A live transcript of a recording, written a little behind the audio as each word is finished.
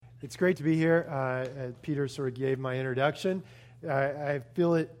It's great to be here. Peter sort of gave my introduction. I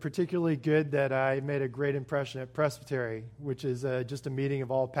feel it particularly good that I made a great impression at Presbytery, which is just a meeting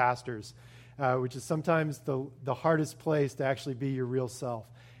of all pastors, which is sometimes the hardest place to actually be your real self.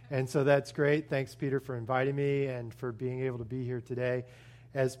 And so that's great. Thanks, Peter, for inviting me and for being able to be here today.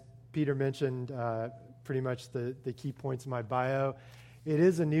 As Peter mentioned, pretty much the key points of my bio. It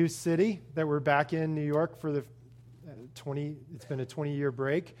is a new city that we're back in New York for the it's been a 20-year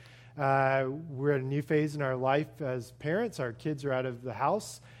break. We're at a new phase in our life as parents. Our kids are out of the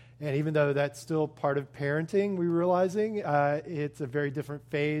house. And even though that's still part of parenting, we're realizing it's a very different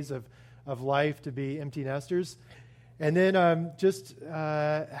phase of life to be empty nesters. And then just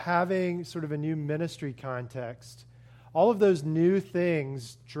having sort of a new ministry context. All of those new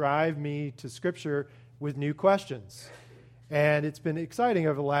things drive me to Scripture with new questions. And it's been exciting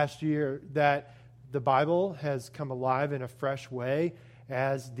over the last year that the Bible has come alive in a fresh way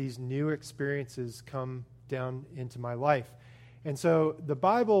as these new experiences come down into my life. And so the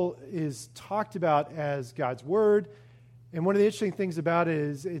Bible is talked about as God's Word, and one of the interesting things about it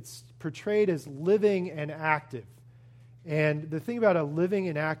is it's portrayed as living and active. And the thing about a living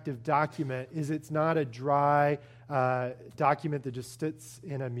and active document is it's not a dry document that just sits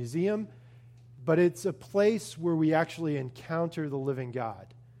in a museum, but it's a place where we actually encounter the living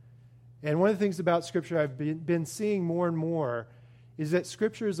God. And one of the things about Scripture I've been seeing more and more is that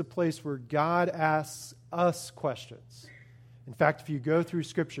Scripture is a place where God asks us questions. In fact, if you go through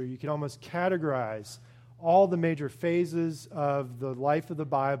Scripture, you can almost categorize all the major phases of the life of the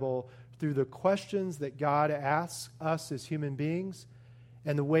Bible through the questions that God asks us as human beings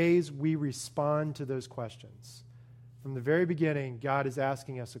and the ways we respond to those questions. From the very beginning, God is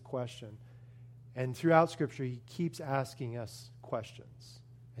asking us a question. And throughout Scripture, He keeps asking us questions.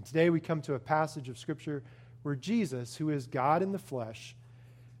 And today we come to a passage of Scripture where Jesus, who is God in the flesh,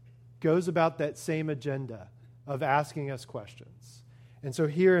 goes about that same agenda of asking us questions. And so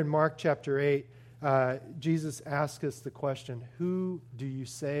here in Mark chapter 8, Jesus asks us the question, "Who do you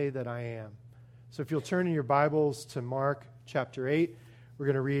say that I am?" So if you'll turn in your Bibles to Mark chapter 8, we're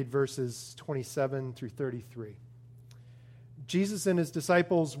going to read verses 27 through 33. Jesus and his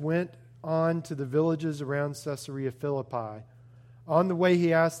disciples went on to the villages around Caesarea Philippi. On the way,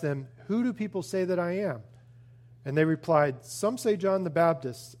 he asked them, "Who do people say that I am?" And they replied, "Some say John the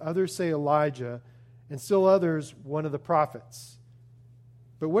Baptist, others say Elijah, and still others one of the prophets."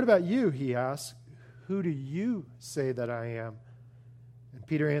 "But what about you?" he asked. "Who do you say that I am?" And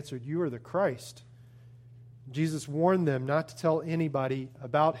Peter answered, "You are the Christ." Jesus warned them not to tell anybody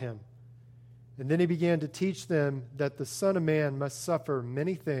about him. And then he began to teach them that the Son of Man must suffer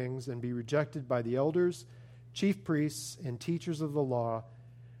many things and be rejected by the elders, chief priests, and teachers of the law,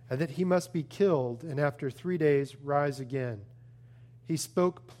 and that he must be killed and after 3 days rise again. He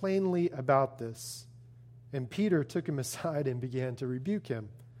spoke plainly about this, and Peter took him aside and began to rebuke him.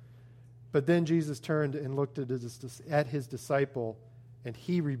 But then Jesus turned and looked at his disciple, and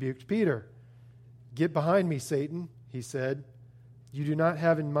he rebuked Peter. "Get behind me, Satan," he said. "You do not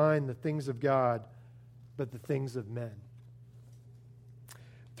have in mind the things of God, but the things of men."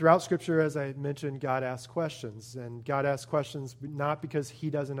 Throughout Scripture, as I mentioned, God asks questions. And God asks questions not because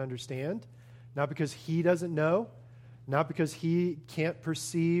he doesn't understand, not because he doesn't know, not because he can't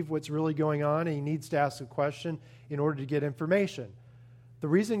perceive what's really going on and he needs to ask a question in order to get information. The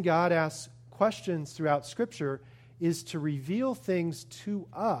reason God asks questions throughout Scripture is to reveal things to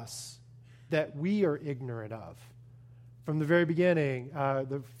us that we are ignorant of. From the very beginning,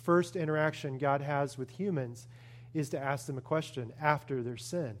 the first interaction God has with humans is to ask them a question after their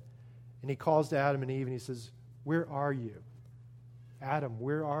sin. And he calls to Adam and Eve and he says, "Where are you? Adam,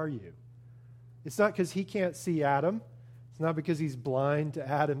 where are you?" It's not because he can't see Adam. It's not because he's blind to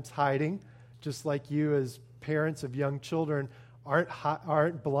Adam's hiding, just like you as parents of young children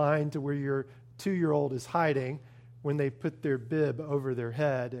aren't blind to where your 2-year-old is hiding when they put their bib over their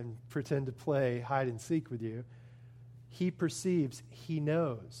head and pretend to play hide and seek with you. He perceives, he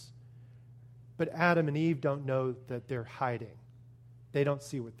knows. But Adam and Eve don't know that they're hiding. They don't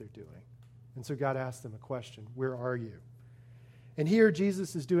see what they're doing. And so God asked them a question, "Where are you?" And here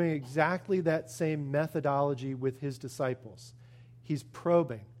Jesus is doing exactly that same methodology with his disciples. He's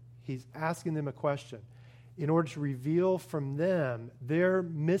probing. He's asking them a question in order to reveal from them their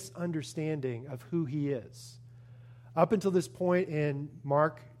misunderstanding of who he is. Up until this point in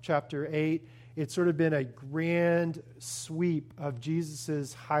Mark chapter 8, it's sort of been a grand sweep of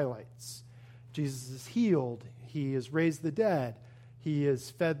Jesus' highlights. Jesus is healed. He has raised the dead. He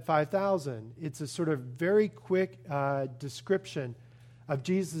has fed 5,000. It's a sort of very quick description of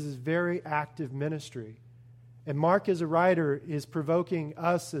Jesus' very active ministry. And Mark, as a writer, is provoking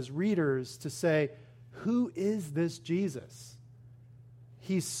us as readers to say, who is this Jesus?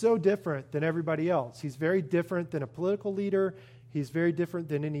 He's so different than everybody else. He's very different than a political leader. He's very different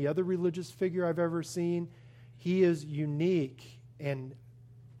than any other religious figure I've ever seen. He is unique, and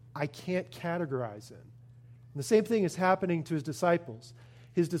I can't categorize him. And the same thing is happening to his disciples.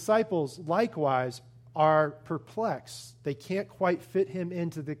 His disciples, likewise, are perplexed. They can't quite fit him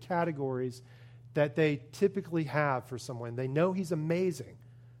into the categories that they typically have for someone. They know he's amazing.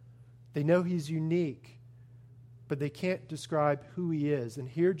 They know he's unique, but they can't describe who he is. And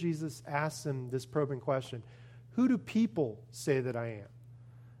here Jesus asks them this probing question: who do people say that I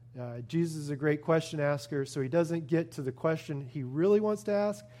am? Jesus is a great question asker, so he doesn't get to the question he really wants to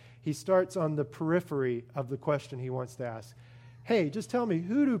ask. He starts on the periphery of the question he wants to ask. Hey, just tell me,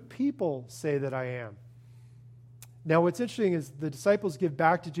 who do people say that I am? Now, what's interesting is the disciples give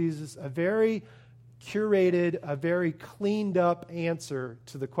back to Jesus a very curated, a very cleaned up answer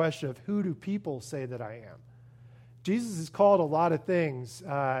to the question of who do people say that I am? Jesus is called a lot of things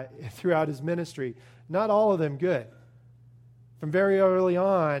throughout his ministry, not all of them good. From very early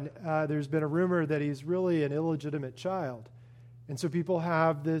on, there's been a rumor that he's really an illegitimate child. And so people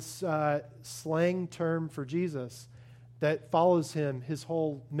have this slang term for Jesus that follows him his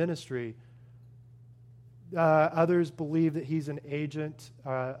whole ministry. Others believe that he's an agent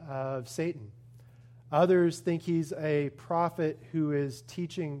of Satan. Others think he's a prophet who is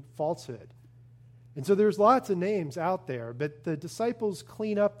teaching falsehood. And so there's lots of names out there, but the disciples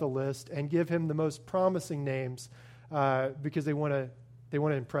clean up the list and give him the most promising names because they want to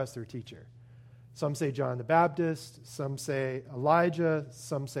impress their teacher. Some say John the Baptist, some say Elijah,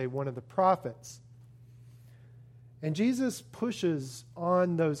 some say one of the prophets. And Jesus pushes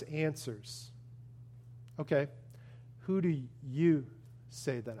on those answers. Okay, who do you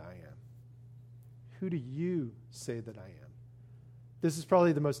say that I am? Who do you say that I am? This is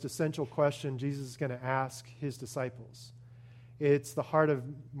probably the most essential question Jesus is going to ask his disciples. It's the heart of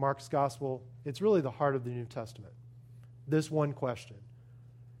Mark's gospel. It's really the heart of the New Testament. This one question.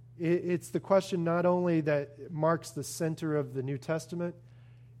 It's the question not only that marks the center of the New Testament,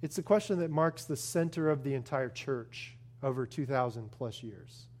 it's the question that marks the center of the entire church over 2,000 plus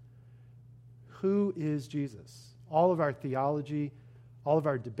years. Who is Jesus? All of our theology, all of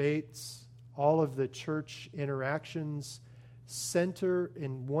our debates, all of the church interactions center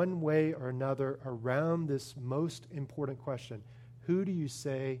in one way or another around this most important question. Who do you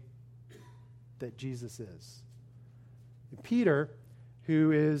say that Jesus is? Peter,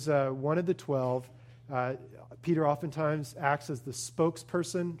 who is one of the 12, Peter oftentimes acts as the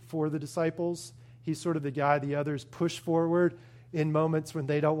spokesperson for the disciples. He's sort of the guy the others push forward in moments when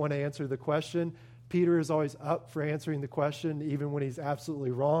they don't want to answer the question. Peter is always up for answering the question, even when he's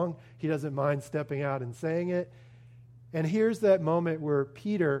absolutely wrong. He doesn't mind stepping out and saying it. And here's that moment where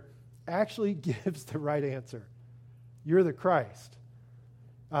Peter actually gives the right answer. You're the Christ.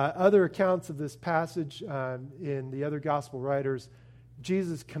 Other accounts of this passage in the other gospel writers,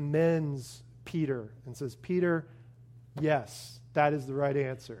 Jesus commends Peter and says, Peter, yes, that is the right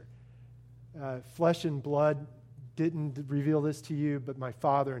answer. Flesh and blood didn't reveal this to you, but my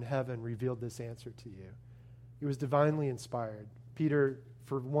Father in heaven revealed this answer to you. It was divinely inspired. Peter,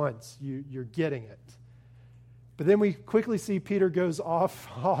 for once, you're getting it. But then we quickly see Peter goes off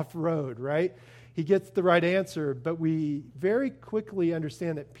road, right? He gets the right answer, but we very quickly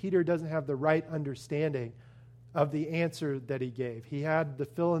understand that Peter doesn't have the right understanding of the answer that he gave. He had the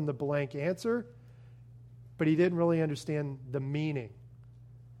fill-in-the-blank answer, but he didn't really understand the meaning.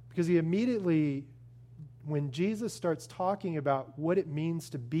 Because he immediately, when Jesus starts talking about what it means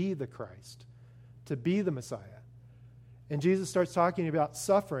to be the Christ, to be the Messiah, and Jesus starts talking about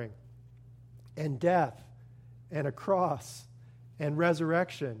suffering and death and a cross and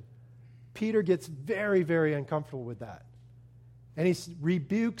resurrection, Peter gets very, very uncomfortable with that. And he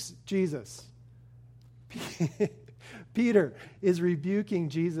rebukes Jesus. Peter is rebuking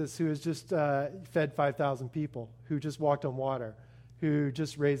Jesus, who has just fed 5,000 people, who just walked on water, who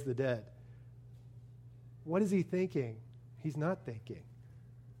just raised the dead. What is he thinking? He's not thinking.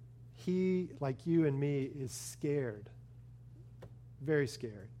 He, like you and me, is scared. Very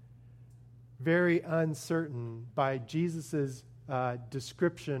scared. Very uncertain by Jesus'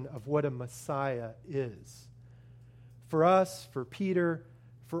 description of what a Messiah is. For us, for Peter,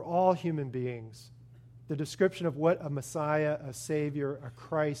 for all human beings, the description of what a Messiah, a Savior, a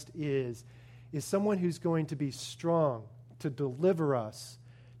Christ is someone who's going to be strong, to deliver us,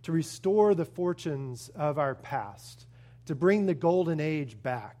 to restore the fortunes of our past, to bring the golden age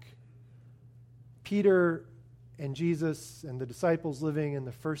back. Peter and Jesus and the disciples living in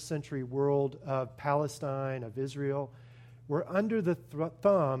the first century world of Palestine, of Israel, were under the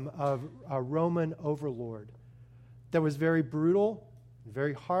thumb of a Roman overlord that was very brutal,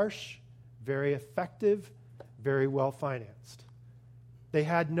 very harsh, very effective, very well financed. They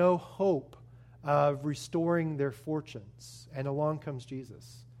had no hope of restoring their fortunes. And along comes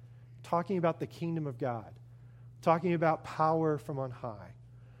Jesus, talking about the kingdom of God, talking about power from on high,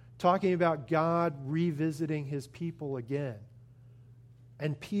 talking about God revisiting his people again.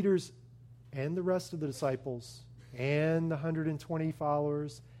 And Peter's and the rest of the disciples and the 120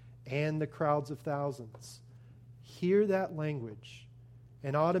 followers and the crowds of thousands hear that language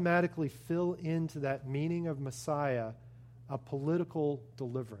and automatically fill into that meaning of Messiah a political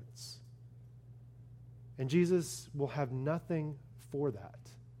deliverance. And Jesus will have nothing for that.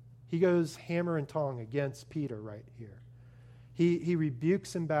 He goes hammer and tong against Peter right here. He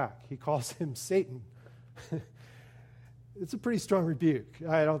rebukes him back. He calls him Satan. It's a pretty strong rebuke.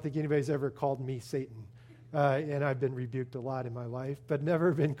 I don't think anybody's ever called me Satan. And I've been rebuked a lot in my life, but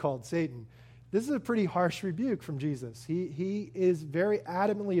never been called Satan. This is a pretty harsh rebuke from Jesus. He is very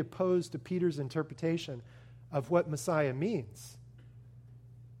adamantly opposed to Peter's interpretation of what Messiah means,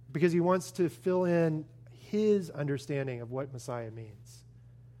 because he wants to fill in his understanding of what Messiah means.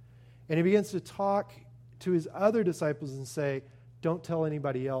 And he begins to talk to his other disciples and say, don't tell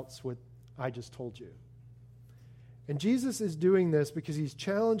anybody else what I just told you. And Jesus is doing this because he's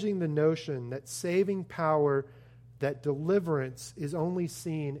challenging the notion that saving power, that deliverance is only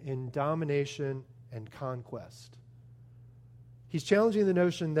seen in domination and conquest. He's challenging the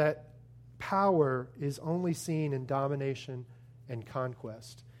notion that power is only seen in domination and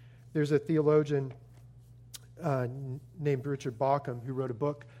conquest. There's a theologian named Richard Bauckham who wrote a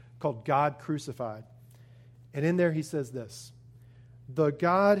book called God Crucified. And in there he says this: the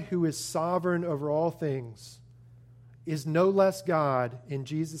God who is sovereign over all things is no less God in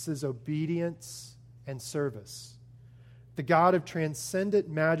Jesus' obedience and service. The God of transcendent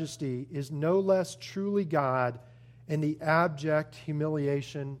majesty is no less truly God in the abject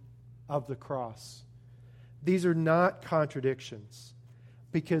humiliation of the cross. These are not contradictions,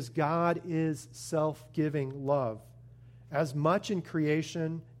 because God is self-giving love, as much in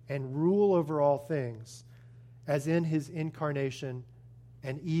creation and rule over all things as in his incarnation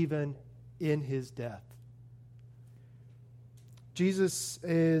and even in his death. Jesus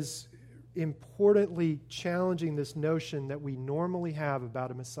is importantly challenging this notion that we normally have about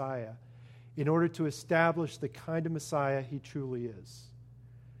a Messiah in order to establish the kind of Messiah he truly is.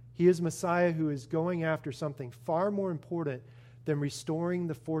 He is Messiah who is going after something far more important than restoring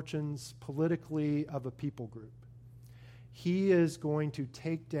the fortunes politically of a people group. He is going to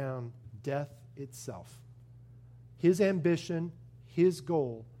take down death itself. His ambition, his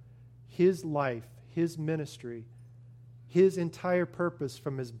goal, his life, his ministry, his entire purpose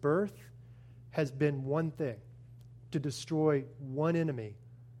from his birth has been one thing: to destroy one enemy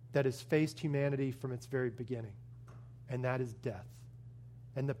that has faced humanity from its very beginning, and that is death.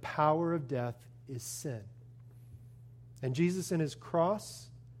 And the power of death is sin. And Jesus in his cross,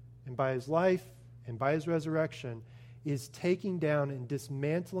 and by his life, and by his resurrection, is taking down and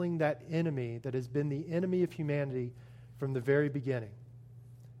dismantling that enemy that has been the enemy of humanity from the very beginning.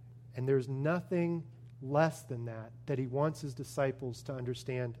 And there's nothing less than that he wants his disciples to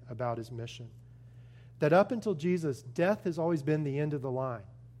understand about his mission. That up until Jesus, death has always been the end of the line.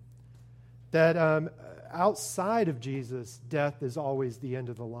 That outside of Jesus, death is always the end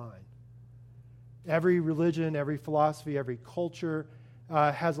of the line. Every religion, every philosophy, every culture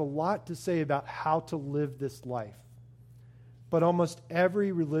has a lot to say about how to live this life. But almost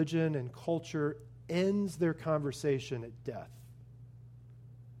every religion and culture ends their conversation at death.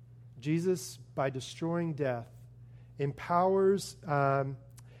 Jesus, by destroying death, empowers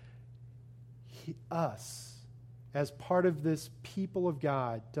us as part of this people of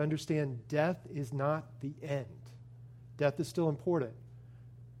God to understand death is not the end. Death is still important.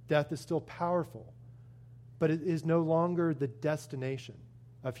 Death is still powerful. But it is no longer the destination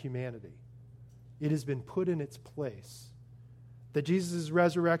of humanity. It has been put in its place. That Jesus'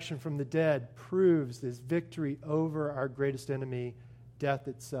 resurrection from the dead proves his victory over our greatest enemy, death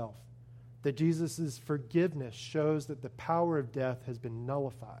itself. That Jesus' forgiveness shows that the power of death has been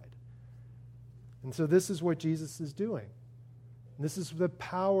nullified. And so this is what Jesus is doing. And this is the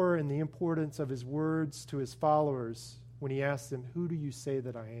power and the importance of his words to his followers when he asks them, "Who do you say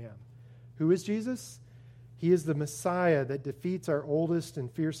that I am?" Who is Jesus? He is the Messiah that defeats our oldest and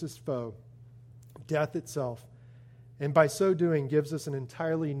fiercest foe, death itself, and by so doing gives us an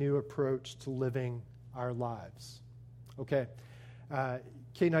entirely new approach to living our lives. Okay,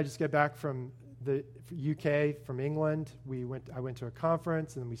 Kate and I just got back from the UK, from England. I went to a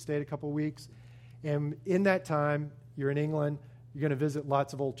conference, and then we stayed a couple weeks. And in that time, you're in England, you're going to visit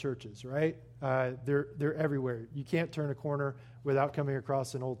lots of old churches, right? They're everywhere. You can't turn a corner without coming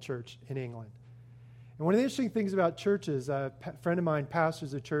across an old church in England. And one of the interesting things about churches, a friend of mine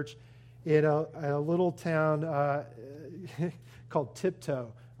pastors a church in a little town called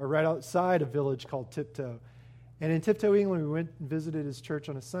Tiptoe, or right outside a village called Tiptoe. And in Tiptoe, England, we went and visited his church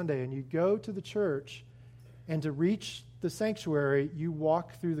on a Sunday. And you go to the church, and to reach the sanctuary, you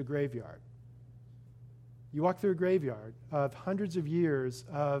walk through the graveyard. You walk through a graveyard of hundreds of years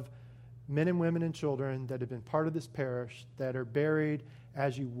of men and women and children that have been part of this parish that are buried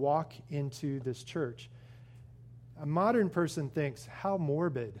as you walk into this church. A modern person thinks, how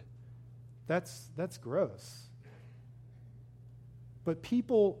morbid. That's gross. But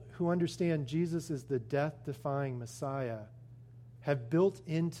people who understand Jesus is the death-defying Messiah have built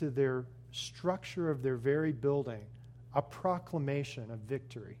into their structure of their very building a proclamation of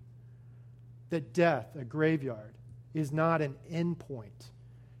victory. That death, a graveyard, is not an end point.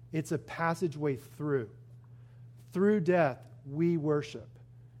 It's a passageway through. Through death, we worship.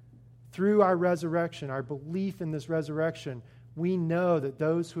 Through our resurrection, our belief in this resurrection, we know that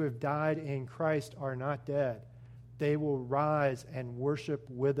those who have died in Christ are not dead. They will rise and worship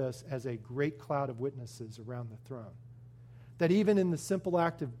with us as a great cloud of witnesses around the throne. That even in the simple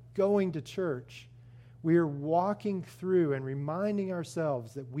act of going to church, we are walking through and reminding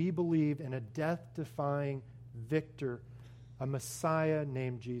ourselves that we believe in a death-defying victor, a Messiah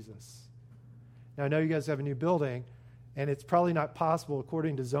named Jesus. Now, I know you guys have a new building, and it's probably not possible,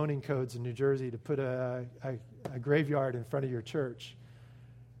 according to zoning codes in New Jersey, to put a graveyard in front of your church.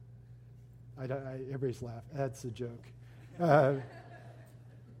 Everybody's laughing. That's a joke. But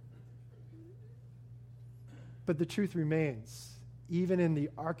the truth remains. Even in the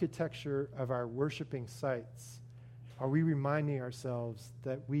architecture of our worshiping sites, are we reminding ourselves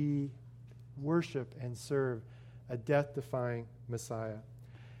that we worship and serve a death-defying Messiah?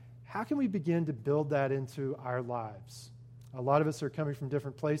 How can we begin to build that into our lives? A lot of us are coming from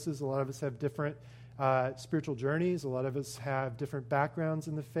different places. A lot of us have different spiritual journeys. A lot of us have different backgrounds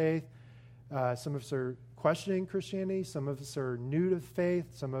in the faith. Some of us are questioning Christianity. Some of us are new to faith.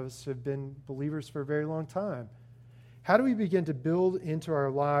 Some of us have been believers for a very long time. How do we begin to build into our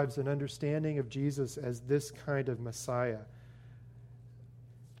lives an understanding of Jesus as this kind of Messiah?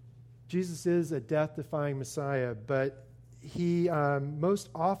 Jesus is a death-defying Messiah, but he most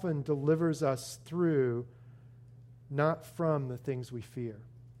often delivers us through, not from the things we fear.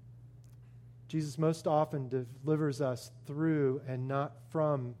 Jesus most often delivers us through and not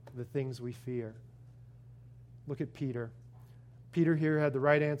from the things we fear. Look at Peter. Peter here had the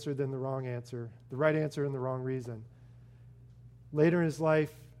right answer, then the wrong answer. The right answer and the wrong reason. Later in his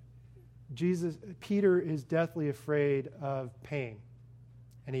life, Peter is deathly afraid of pain,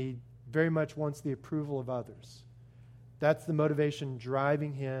 and he very much wants the approval of others. That's the motivation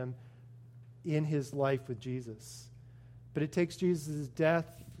driving him in his life with Jesus. But it takes Jesus'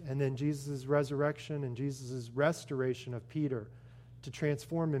 death and then Jesus' resurrection and Jesus' restoration of Peter to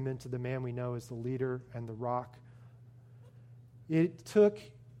transform him into the man we know as the leader and the rock. It took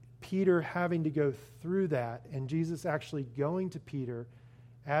Peter having to go through that, and Jesus actually going to Peter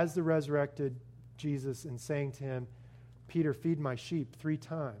as the resurrected Jesus and saying to him, Peter, feed my sheep 3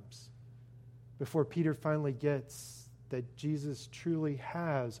 times, before Peter finally gets that Jesus truly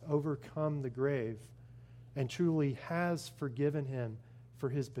has overcome the grave and truly has forgiven him for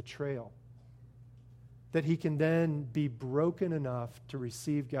his betrayal. That he can then be broken enough to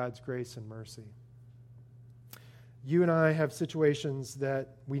receive God's grace and mercy. You and I have situations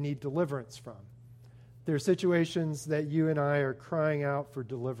that we need deliverance from. There are situations that you and I are crying out for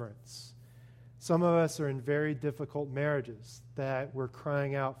deliverance. Some of us are in very difficult marriages that we're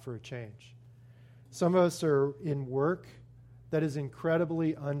crying out for a change. Some of us are in work that is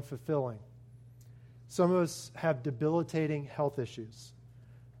incredibly unfulfilling. Some of us have debilitating health issues.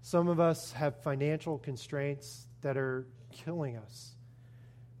 Some of us have financial constraints that are killing us.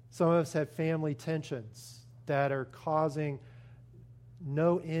 Some of us have family tensions that are causing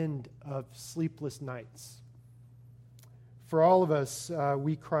no end of sleepless nights. For all of us,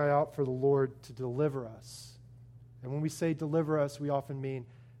 we cry out for the Lord to deliver us. And when we say deliver us, we often mean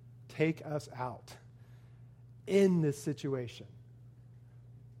take us out in this situation.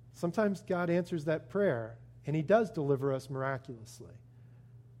 Sometimes God answers that prayer, and he does deliver us miraculously.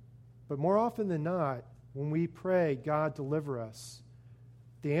 But more often than not, when we pray, God deliver us,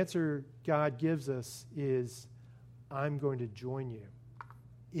 the answer God gives us is, I'm going to join you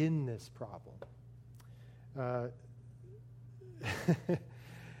in this problem.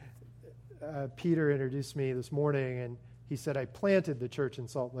 Peter introduced me this morning, and he said I planted the church in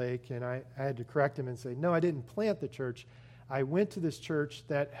Salt Lake, and I had to correct him and say, no, I didn't plant the church. I went to this church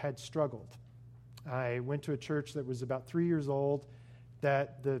that had struggled. I went to a church that was about 3 years old,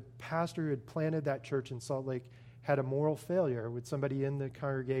 that the pastor who had planted that church in Salt Lake had a moral failure with somebody in the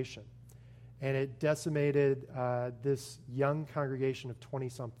congregation. And it decimated this young congregation of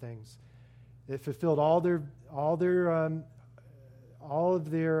 20-somethings. It fulfilled all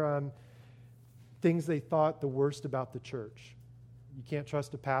of their things they thought the worst about the church. You can't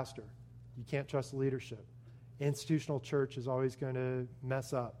trust a pastor. You can't trust leadership. Institutional church is always going to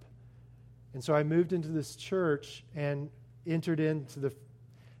mess up. And so I moved into this church and entered into the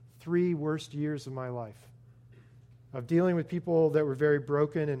 3 worst years of my life of dealing with people that were very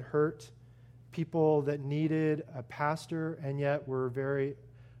broken and hurt, people that needed a pastor and yet were very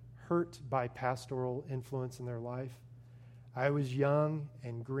hurt by pastoral influence in their life. I was young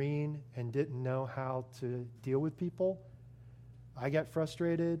and green and didn't know how to deal with people. I got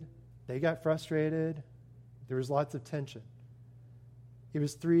frustrated. They got frustrated. There was lots of tension. It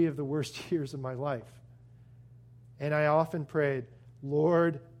was 3 of the worst years of my life. And I often prayed,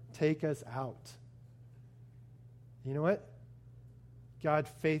 Lord, take us out. You know what? God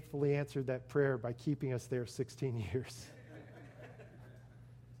faithfully answered that prayer by keeping us there 16 years.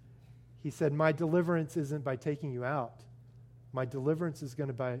 He said, my deliverance isn't by taking you out. My deliverance is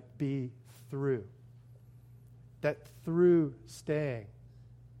going to be through. That through staying,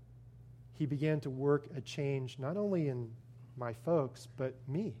 he began to work a change not only in my folks, but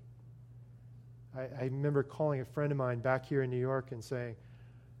me. I remember calling a friend of mine back here in New York and saying,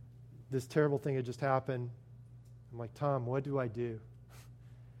 this terrible thing had just happened. I'm like, Tom, what do I do?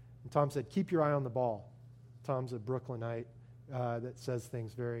 And Tom said, keep your eye on the ball. Tom's a Brooklynite that says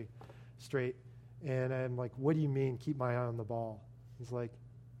things very straight. And I'm like, what do you mean, keep my eye on the ball? He's like,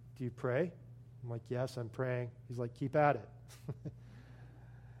 do you pray? I'm like, yes, I'm praying. He's like, keep at it.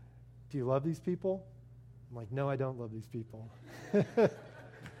 Do you love these people? I'm like, no, I don't love these people.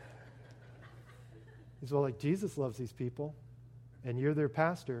 He's well, like, Jesus loves these people, and you're their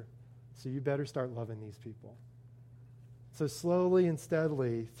pastor, so you better start loving these people. So slowly and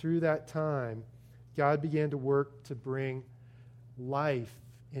steadily, through that time, God began to work to bring life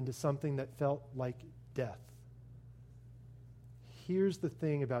into something that felt like death. Here's the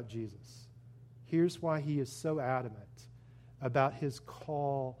thing about Jesus. Here's why he is so adamant about his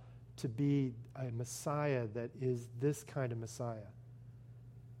call to be a Messiah that is this kind of Messiah.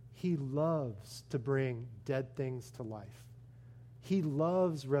 He loves to bring dead things to life. He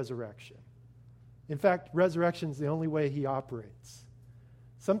loves resurrection. In fact, resurrection is the only way he operates.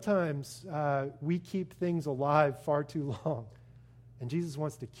 Sometimes we keep things alive far too long, and Jesus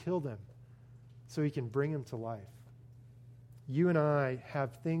wants to kill them so he can bring them to life. You and I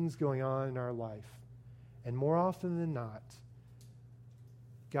have things going on in our life, and more often than not,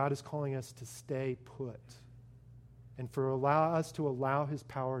 God is calling us to stay put and allow us to allow his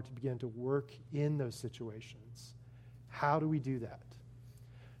power to begin to work in those situations. How do we do that?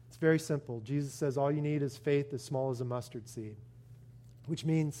 It's very simple. Jesus says all you need is faith as small as a mustard seed, which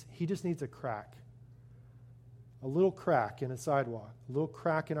means he just needs a crack. A little crack in a sidewalk, a little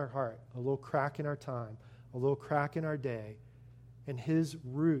crack in our heart, a little crack in our time, a little crack in our day, and his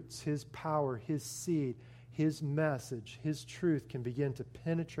roots, his power, his seed, his message, his truth can begin to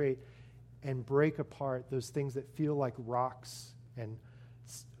penetrate and break apart those things that feel like rocks and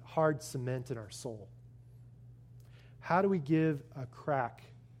hard cement in our soul. How do we give a crack,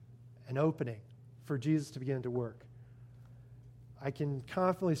 an opening for Jesus to begin to work? I can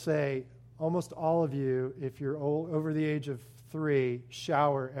confidently say almost all of you, if you're over the age of 3,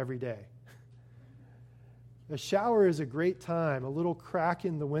 shower every day. A shower is a great time, a little crack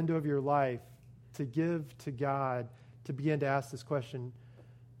in the window of your life to give to God, to begin to ask this question,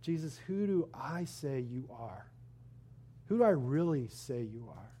 Jesus, who do I say you are? Who do I really say you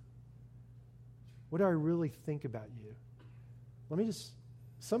are? What do I really think about you?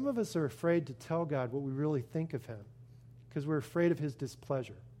 Some of us are afraid to tell God what we really think of him because we're afraid of his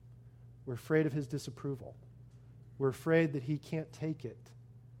displeasure. We're afraid of his disapproval. We're afraid that he can't take it.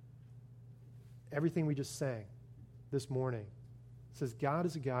 Everything we just sang this morning says God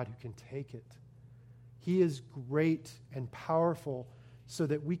is a God who can take it. He is great and powerful so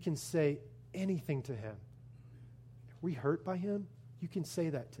that we can say anything to him. Are we hurt by him? You can say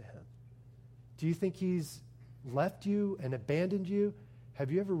that to him. Do you think he's left you and abandoned you?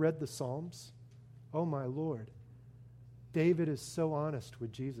 Have you ever read the Psalms? Oh, my Lord. David is so honest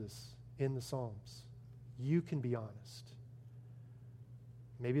with Jesus in the Psalms. You can be honest.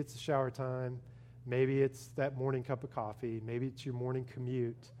 Maybe it's the shower time. Maybe it's that morning cup of coffee. Maybe it's your morning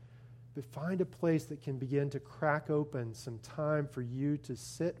commute. but find a place that can begin to crack open some time for you to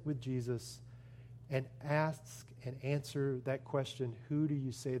sit with Jesus and ask and answer that question, who do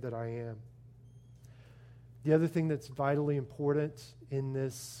you say that I am? The other thing that's vitally important in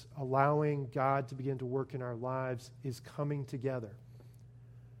this allowing God to begin to work in our lives is coming together.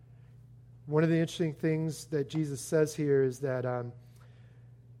 One of the interesting things that Jesus says here is that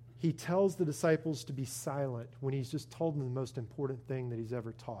he tells the disciples to be silent when he's just told them the most important thing that he's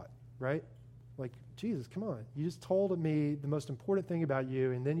ever taught, right? Like, Jesus, come on. You just told me the most important thing about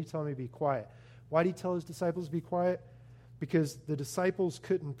you, and then you tell me to be quiet. Why did he tell his disciples to be quiet? Because the disciples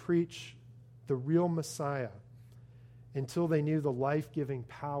couldn't preach the real Messiah until they knew the life-giving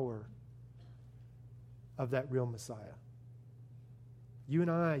power of that real Messiah. You and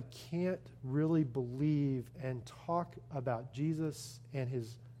I can't really believe and talk about Jesus and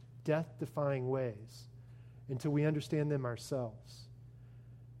his death-defying ways until we understand them ourselves.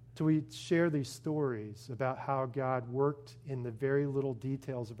 Till we share these stories about how God worked in the very little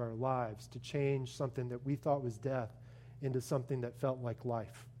details of our lives to change something that we thought was death into something that felt like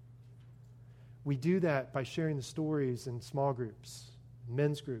life. We do that by sharing the stories in small groups,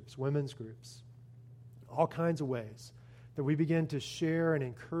 men's groups, women's groups, all kinds of ways that we begin to share and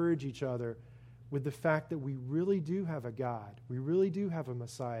encourage each other with the fact that we really do have a God. We really do have a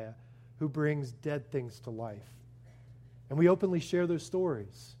Messiah who brings dead things to life. And we openly share those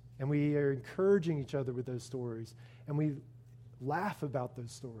stories, and we are encouraging each other with those stories, and we laugh about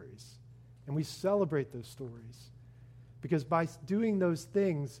those stories, and we celebrate those stories. Because by doing those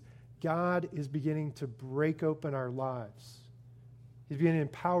things, God is beginning to break open our lives. He's beginning to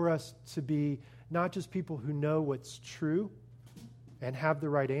empower us to be not just people who know what's true and have the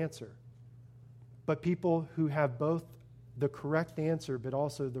right answer, but people who have both the correct answer but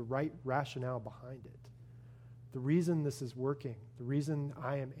also the right rationale behind it. The reason this is working, the reason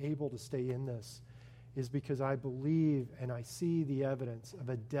I am able to stay in this, is because I believe and I see the evidence of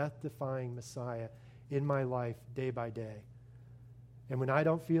a death-defying Messiah in my life day by day. And when I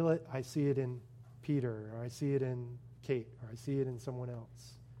don't feel it, I see it in Peter, or I see it in Kate, or I see it in someone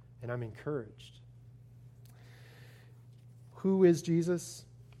else, and I'm encouraged. Who is Jesus?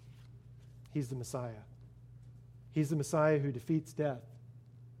 He's the Messiah. He's the Messiah who defeats death,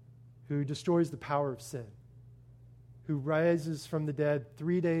 who destroys the power of sin, who rises from the dead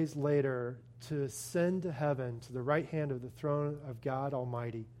 3 days later to ascend to heaven to the right hand of the throne of God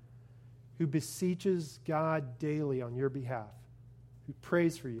Almighty, who beseeches God daily on your behalf, who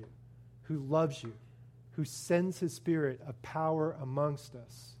prays for you, who loves you, who sends his Spirit of power amongst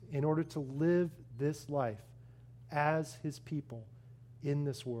us in order to live this life as his people in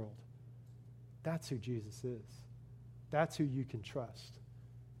this world. That's who Jesus is. That's who you can trust.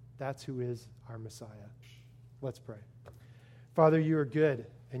 That's who is our Messiah. Let's pray. Father, you are good,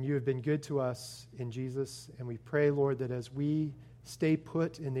 and you have been good to us in Jesus, and we pray, Lord, that as we stay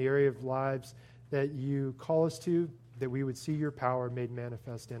put in the area of lives that you call us to, that we would see your power made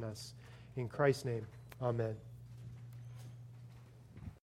manifest in us. In Christ's name, amen.